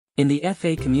In the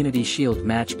FA Community Shield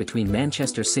match between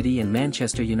Manchester City and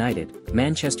Manchester United,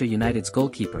 Manchester United's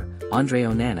goalkeeper, Andre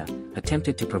Onana,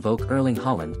 attempted to provoke Erling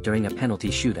Haaland during a penalty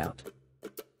shootout.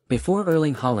 Before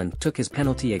Erling Haaland took his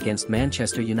penalty against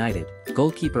Manchester United,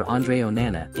 goalkeeper Andre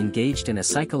Onana engaged in a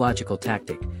psychological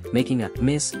tactic, making a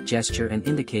miss gesture and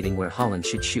indicating where Haaland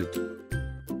should shoot.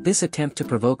 This attempt to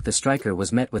provoke the striker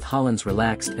was met with Haaland's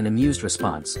relaxed and amused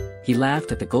response. He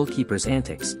laughed at the goalkeeper's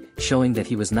antics, showing that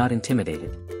he was not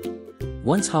intimidated.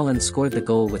 Once Haaland scored the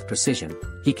goal with precision,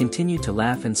 he continued to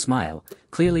laugh and smile,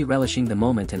 clearly relishing the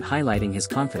moment and highlighting his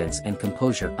confidence and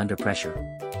composure under pressure.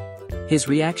 His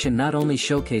reaction not only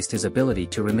showcased his ability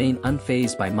to remain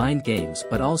unfazed by mind games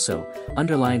but also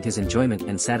underlined his enjoyment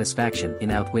and satisfaction in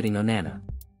outwitting Onana.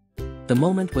 The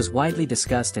moment was widely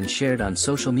discussed and shared on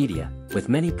social media, with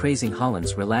many praising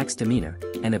Haaland's relaxed demeanor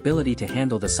and ability to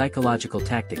handle the psychological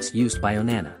tactics used by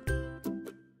Onana.